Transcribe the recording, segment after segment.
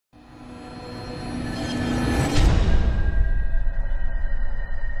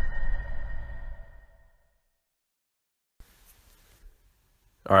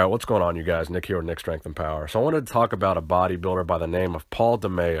All right, what's going on, you guys? Nick here with Nick Strength and Power. So I wanted to talk about a bodybuilder by the name of Paul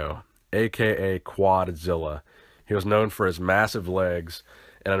Demayo, aka Quadzilla. He was known for his massive legs,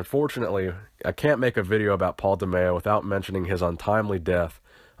 and unfortunately, I can't make a video about Paul Demayo without mentioning his untimely death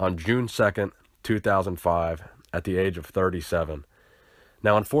on June 2nd, 2005, at the age of 37.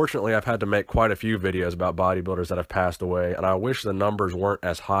 Now, unfortunately, I've had to make quite a few videos about bodybuilders that have passed away, and I wish the numbers weren't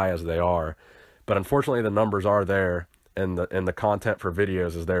as high as they are. But unfortunately, the numbers are there, and the content for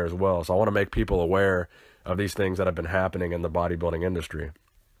videos is there as well. So I want to make people aware of these things that have been happening in the bodybuilding industry.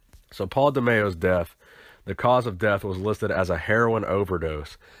 So Paul Demayo's death, the cause of death was listed as a heroin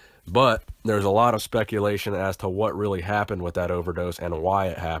overdose. But there's a lot of speculation as to what really happened with that overdose and why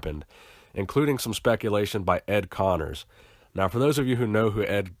it happened, including some speculation by Ed Connors. Now, for those of you who know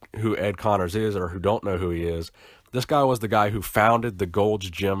who Ed Connors is, or who don't know who he is, this guy was the guy who founded the Gold's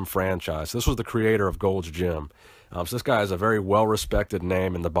Gym franchise. This was the creator of Gold's Gym. So this guy is a very well-respected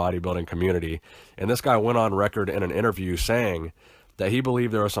name in the bodybuilding community. And this guy went on record in an interview saying that he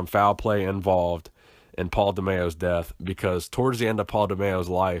believed there was some foul play involved in Paul Demayo's death, because towards the end of Paul Demayo's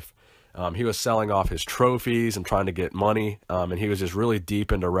life, he was selling off his trophies and trying to get money, and he was just really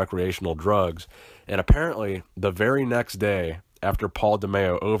deep into recreational drugs. And apparently, the very next day after Paul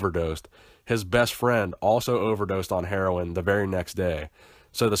Demayo overdosed, his best friend also overdosed on heroin the very next day.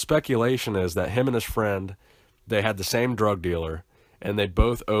 So the speculation is that him and his friend, they had the same drug dealer, and they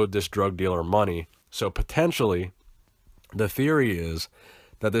both owed this drug dealer money. So potentially, the theory is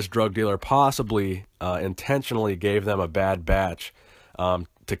that this drug dealer possibly intentionally gave them a bad batch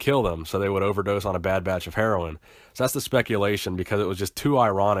to kill them, so they would overdose on a bad batch of heroin. So that's the speculation, because it was just too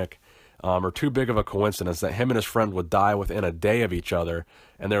ironic or too big of a coincidence that him and his friend would die within a day of each other,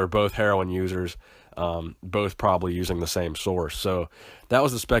 and they were both heroin users, both probably using the same source. So that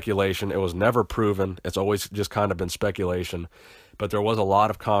was the speculation. It was never proven. It's always just kind of been speculation. But there was a lot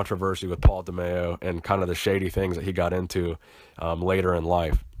of controversy with Paul Demayo and kind of the shady things that he got into later in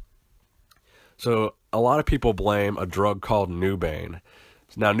life. So a lot of people blame a drug called Nubane.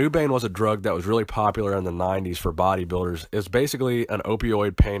 Now, Nubane was a drug that was really popular in the 90s for bodybuilders. It's basically an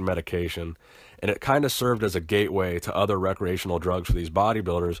opioid pain medication, and it kind of served as a gateway to other recreational drugs for these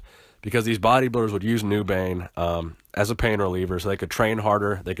bodybuilders, because these bodybuilders would use Nubane as a pain reliever, so they could train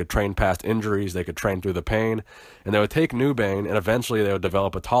harder, they could train past injuries, they could train through the pain, and they would take Nubane, and eventually they would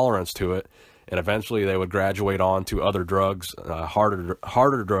develop a tolerance to it, and eventually they would graduate on to other drugs,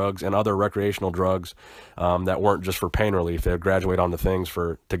 harder drugs, and other recreational drugs that weren't just for pain relief. They would graduate on to things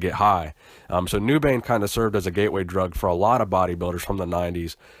to get high. So Nubane kind of served as a gateway drug for a lot of bodybuilders from the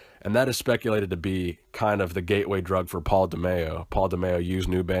 90s, and that is speculated to be kind of the gateway drug for Paul Demayo. Paul Demayo used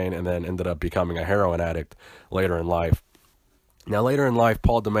Nubane and then ended up becoming a heroin addict later in life. Now, later in life,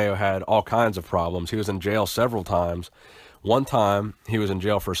 Paul Demayo had all kinds of problems. He was in jail several times. One time, he was in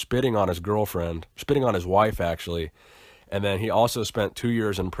jail for spitting on his girlfriend, spitting on his wife, actually. And then he also spent 2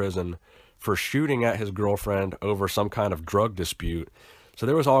 years in prison for shooting at his girlfriend over some kind of drug dispute. So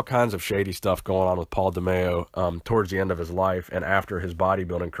there was all kinds of shady stuff going on with Paul Demayo towards the end of his life and after his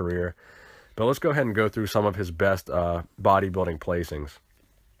bodybuilding career. But let's go ahead and go through some of his best bodybuilding placings.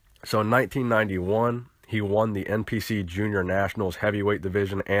 So in 1991, he won the NPC Junior Nationals Heavyweight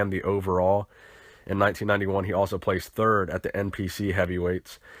Division and the overall. In 1991, he also placed third at the NPC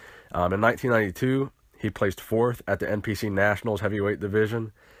Heavyweights. In 1992, he placed fourth at the NPC Nationals Heavyweight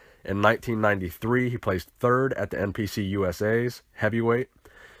Division. In 1993, he placed third at the NPC USA's Heavyweight.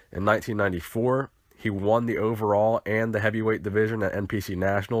 In 1994, he won the overall and the Heavyweight Division at NPC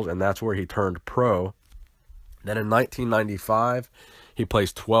Nationals, and that's where he turned pro. Then in 1995, he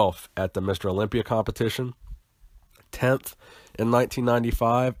placed 12th at the Mr. Olympia competition, 10th in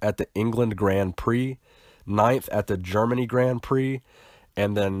 1995 at the England Grand Prix, 9th at the Germany Grand Prix,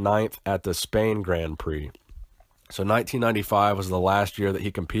 and then 9th at the Spain Grand Prix. So 1995 was the last year that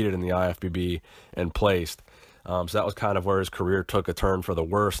he competed in the IFBB and placed. So that was kind of where his career took a turn for the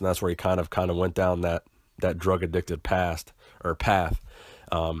worse, and that's where he kind of went down that drug-addicted path.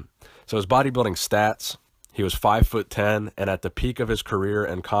 So his bodybuilding stats: he was 5'10", and at the peak of his career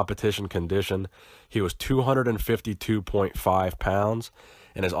and competition condition, he was 252.5 pounds,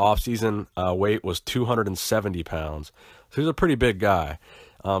 and his off-season weight was 270 pounds. So he's a pretty big guy.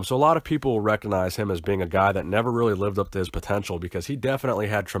 So a lot of people recognize him as being a guy that never really lived up to his potential, because he definitely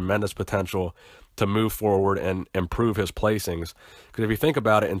had tremendous potential to move forward and improve his placings. Because if you think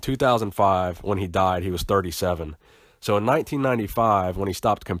about it, in 2005, when he died, he was 37. So in 1995, when he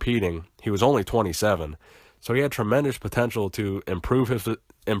stopped competing, he was only 27. So he had tremendous potential to improve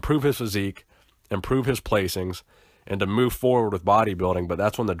his physique, improve his placings, and to move forward with bodybuilding, but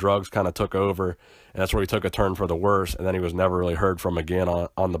that's when the drugs kind of took over, and that's where he took a turn for the worse, and then he was never really heard from again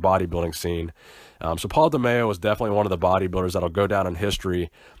on the bodybuilding scene. So Paul Demayo was definitely one of the bodybuilders that'll go down in history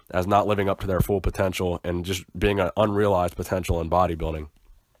as not living up to their full potential and just being an unrealized potential in bodybuilding.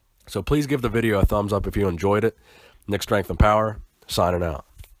 So please give the video a thumbs up if you enjoyed it. Nick Strength and Power, signing out.